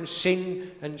from sin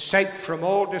and safe from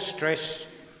all distress,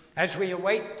 as we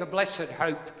await the blessed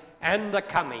hope and the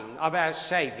coming of our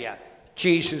Saviour,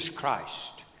 Jesus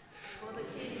Christ. For the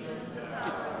kingdom, the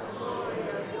power, and the glory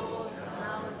are yours,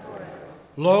 now and forever.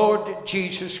 Lord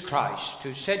Jesus Christ,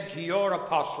 who said to your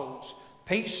apostles,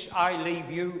 Peace I leave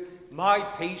you, my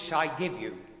peace I give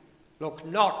you. Look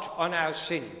not on our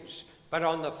sins, but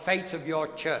on the faith of your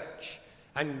church,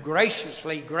 and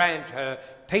graciously grant her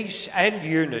peace and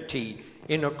unity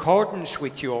in accordance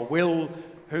with your will,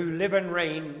 who live and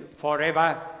reign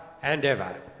forever and ever.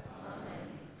 Amen.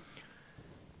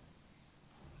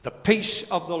 The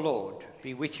peace of the Lord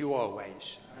be with you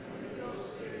always. And with your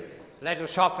spirit. Let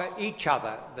us offer each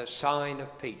other the sign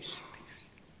of peace.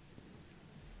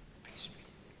 Peace be.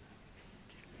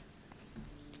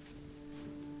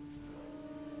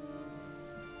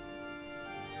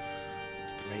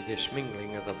 May this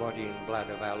mingling of the body and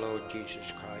blood of our Lord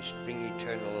Jesus Christ bring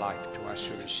eternal life to us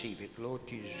who receive it. Lord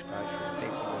Jesus Christ, we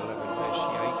thank you for your love and mercy.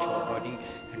 I eat your body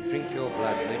and drink your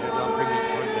blood. Let it not bring me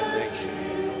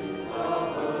condemnation.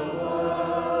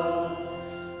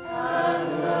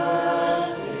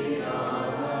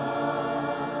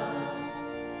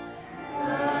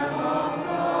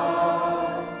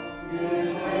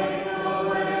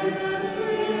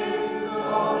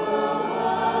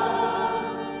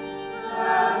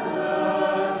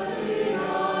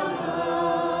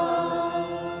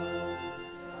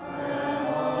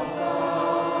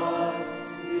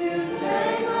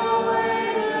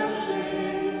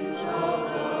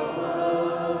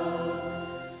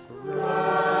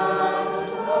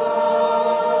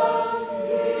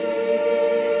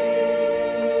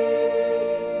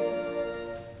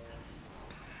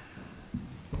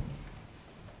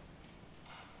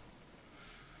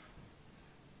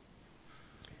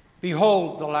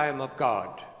 Behold the Lamb of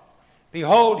God.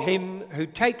 Behold him who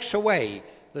takes away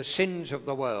the sins of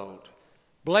the world.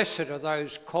 Blessed are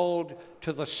those called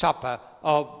to the supper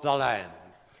of the Lamb.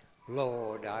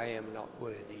 Lord, I am not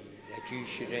worthy that you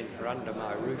should enter under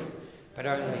my roof, but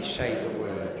only say the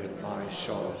word and my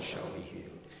soul shall be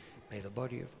healed. May the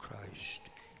body of Christ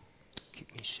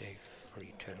keep me safe for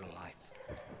eternal life.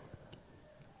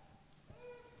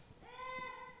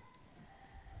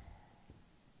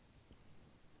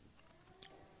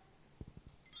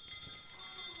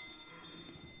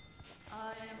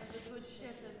 I am the good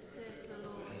shepherd, says the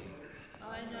Lord.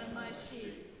 I know my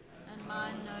sheep, and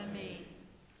mine know me.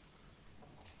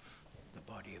 The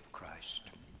body of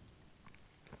Christ.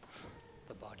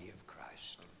 The body of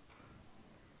Christ.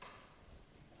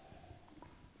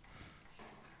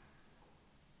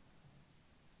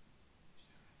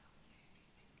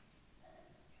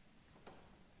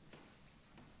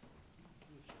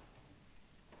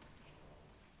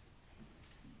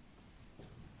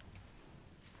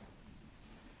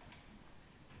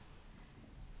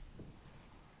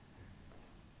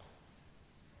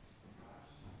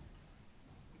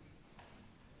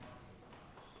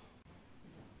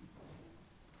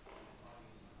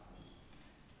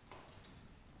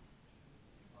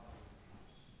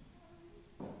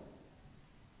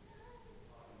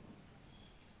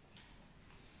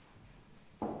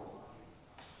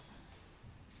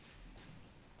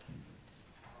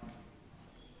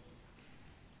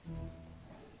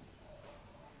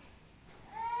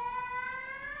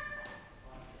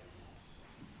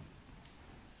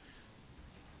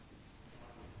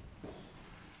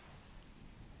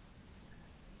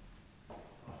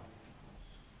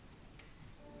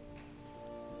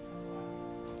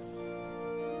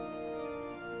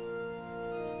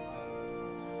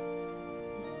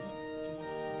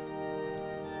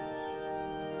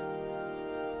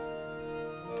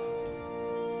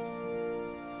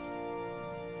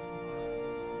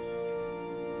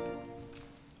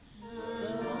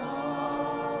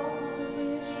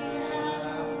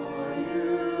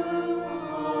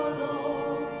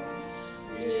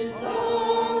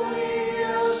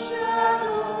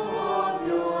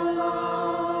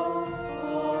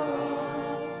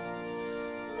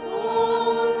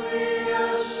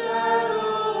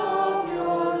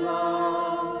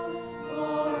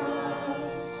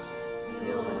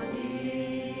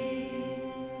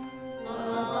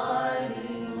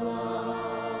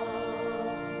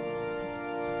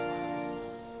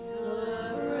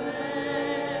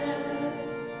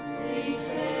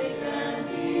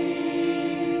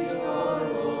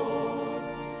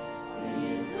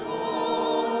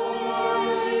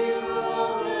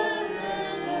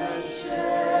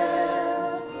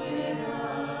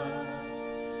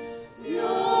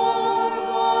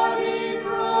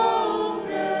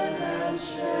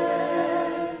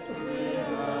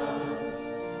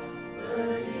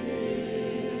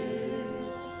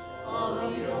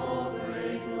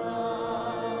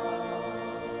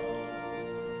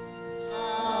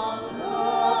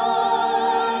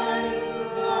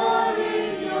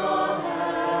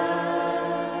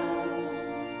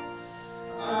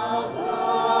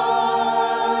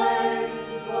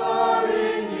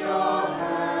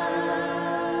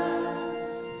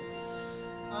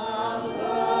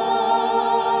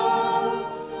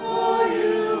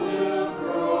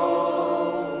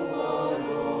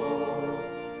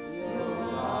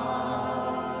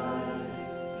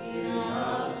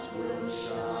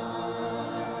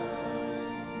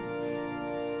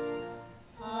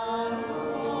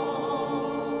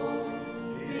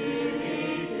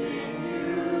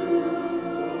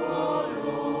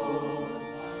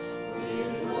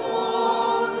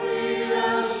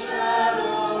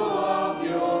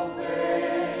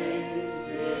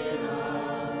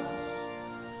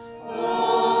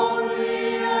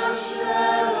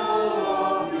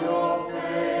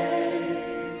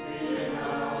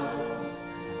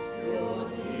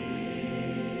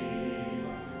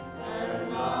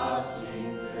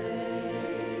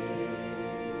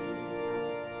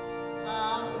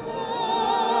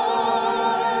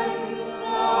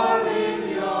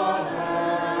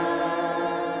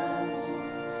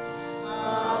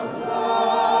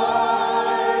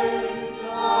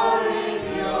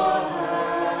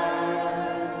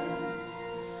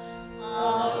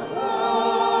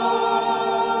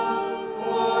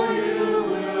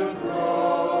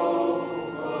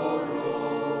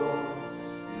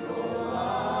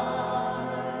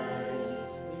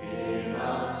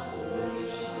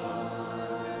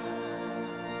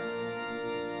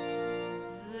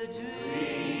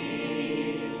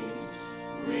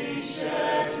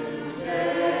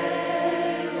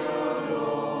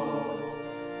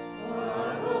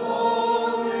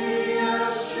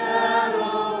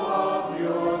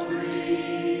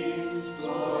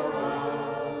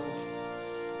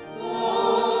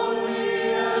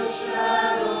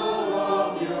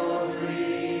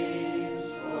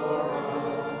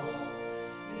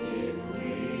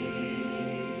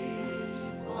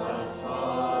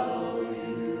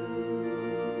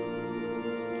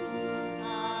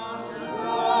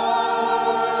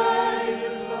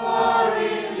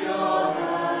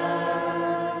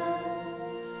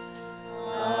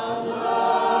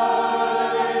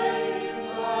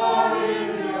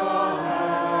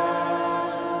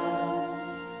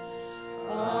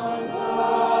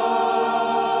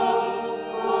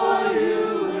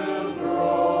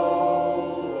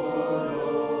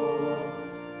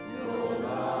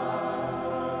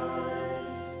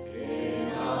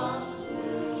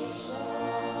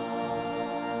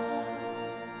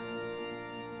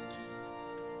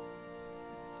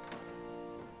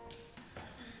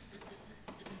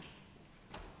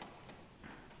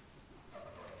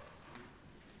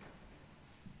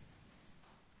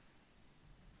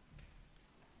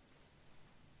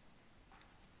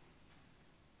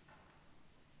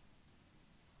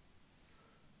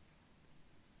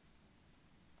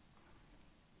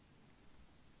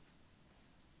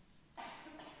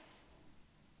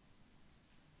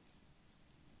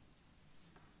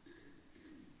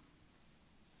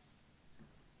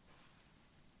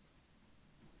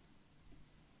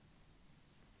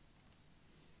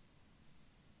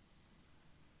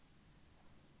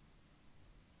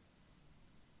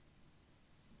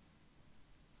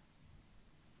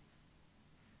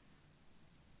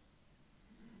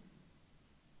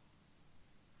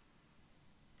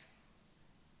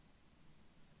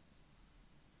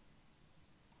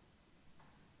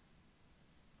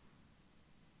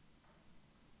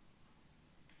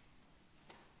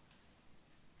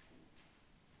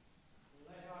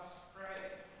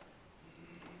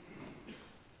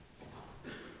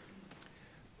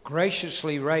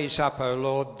 graciously raise up, O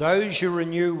Lord, those you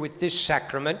renew with this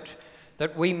sacrament,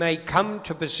 that we may come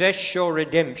to possess your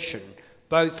redemption,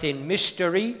 both in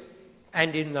mystery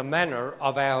and in the manner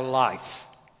of our life,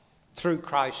 through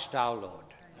Christ our Lord.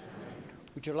 Amen.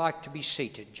 Would you like to be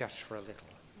seated just for a little?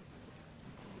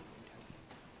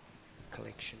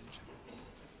 Collections.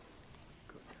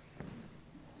 Good.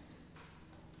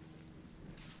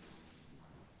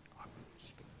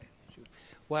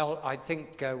 Well, I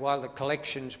think while the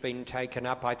collection's been taken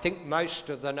up, I think most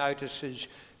of the notices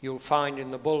you'll find in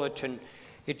the bulletin.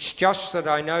 It's just that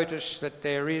I noticed that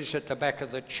there is at the back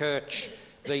of the church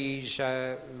these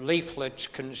leaflets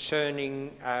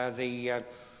concerning the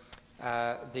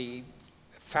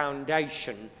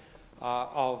foundation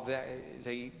of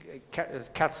the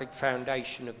Catholic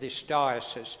foundation of this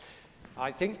diocese.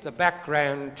 I think the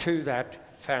background to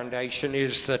that foundation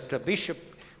is that the bishop,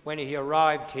 when he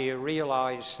arrived here,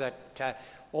 realised that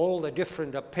all the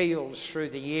different appeals through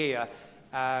the year,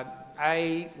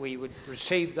 we would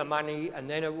receive the money and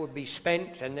then it would be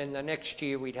spent, and then the next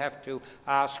year we'd have to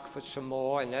ask for some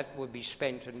more and that would be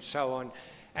spent, and so on.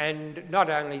 And not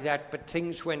only that, but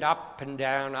things went up and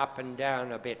down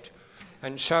a bit.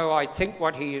 And so I think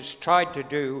what he has tried to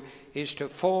do is to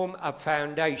form a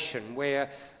foundation where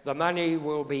the money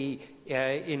will be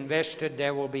invested,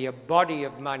 there will be a body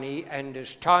of money, and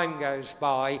as time goes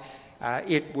by,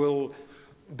 it will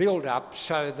build up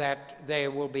so that there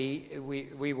will be,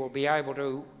 we will be able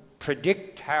to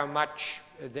predict how much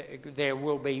there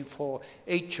will be for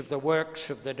each of the works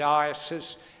of the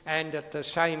diocese, and at the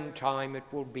same time it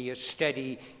will be a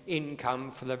steady income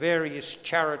for the various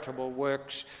charitable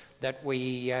works that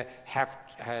we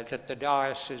that the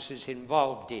diocese is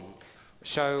involved in.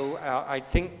 So I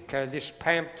think this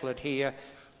pamphlet here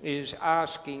is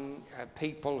asking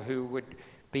people who would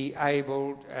be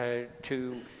able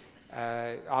to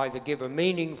either give a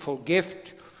meaningful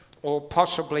gift or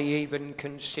possibly even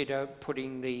consider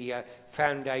putting the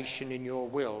foundation in your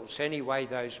wills. Anyway,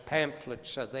 those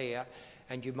pamphlets are there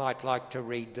and you might like to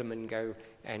read them and go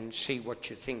and see what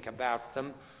you think about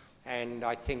them. And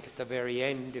I think at the very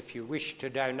end, if you wish to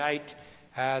donate,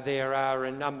 there are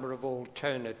a number of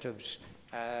alternatives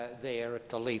there at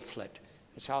the leaflet.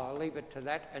 So I'll leave it to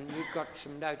that, and you've got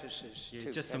some notices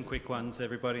too. Just some quick ones,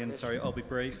 everybody, and sorry, I'll be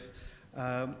brief.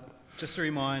 Just a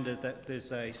reminder that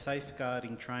there's a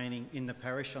safeguarding training in the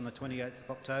parish on the 28th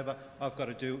of October. I've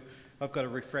got to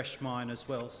refresh mine as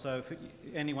well. So for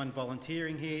anyone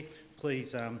volunteering here,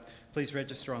 please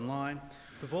register online.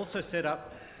 We've also set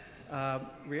up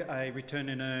a return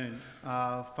and earn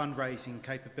fundraising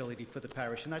capability for the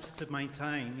parish, and that's to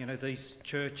maintain, these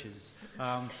churches.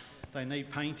 They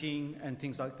need painting and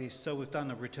things like this, so we've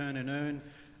done a return and earn.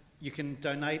 You can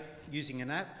donate using an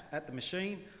app at the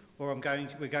machine, or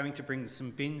we're going to bring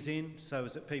some bins in, so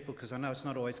as that people, because I know it's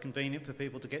not always convenient for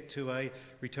people to get to a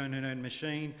return and earn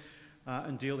machine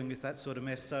and dealing with that sort of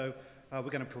mess. So we're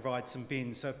going to provide some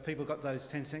bins. So if people got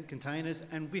those 10-cent containers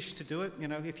and wish to do it,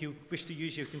 if you wish to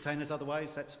use your containers other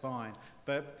ways, that's fine.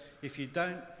 But if you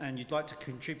don't and you'd like to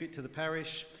contribute to the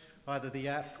parish, either the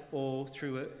app or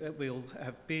through we'll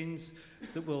have bins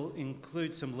that will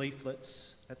include some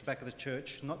leaflets at the back of the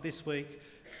church, not this week,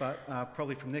 but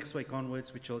probably from next week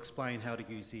onwards, which will explain how to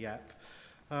use the app.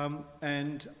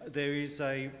 And there is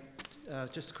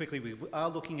just quickly, we are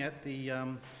looking at the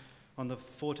on the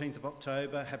 14th of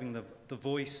October, having the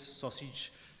voice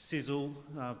sausage sizzle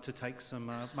to take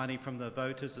some money from the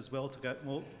voters as well, to go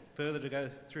more further to go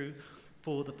through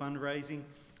for the fundraising.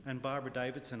 And Barbara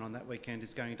Davidson on that weekend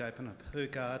is going to open up her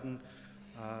garden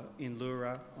in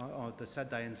Lura on the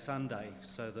Saturday and Sunday,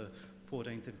 so the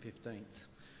 14th and 15th.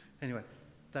 Anyway,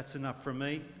 that's enough from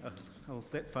me. I'll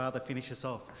let Father finish us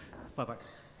off. Bye-bye.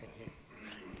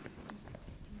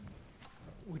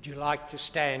 Would you like to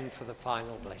stand for the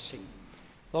final blessing?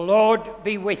 The Lord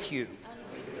be with you. And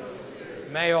with your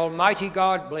spirit. May Almighty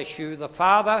God bless you, the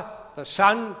Father, the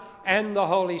Son, and the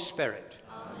Holy Spirit.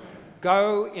 Amen.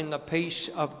 Go in the peace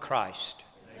of Christ.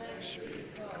 Thanks be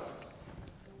to God.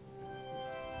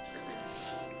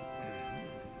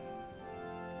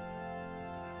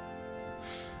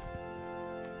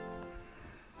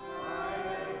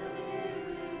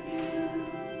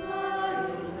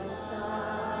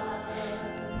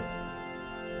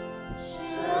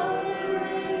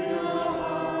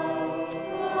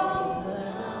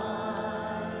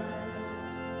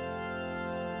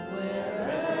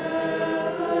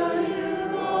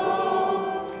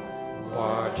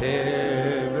 Whatever